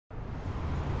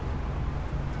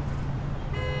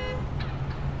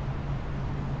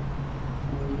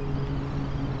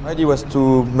My idea was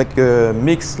to make a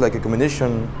mix, like a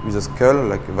combination with a skull,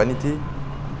 like a vanity.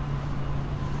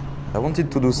 I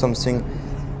wanted to do something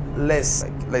less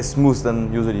smooth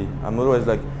than usually. I'm always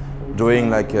like drawing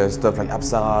like stuff like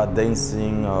Apsara,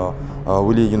 dancing, or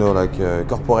really, you know, like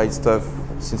corporate stuff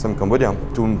since I'm Cambodian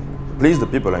to please the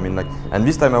people. I mean, like, and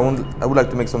this time I would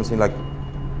like to make something like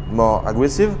more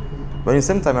aggressive, but at the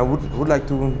same time I would like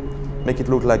to make it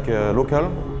look like local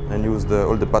and use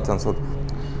all the patterns. So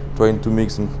trying to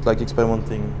mix and like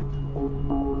experimenting.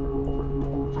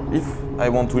 If I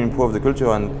want to improve the culture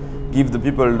and give the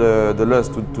people the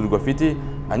lust to do graffiti,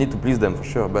 I need to please them for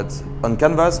sure. But on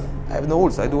canvas, I have no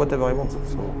rules. I do whatever I want,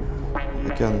 so I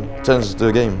can change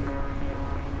the game.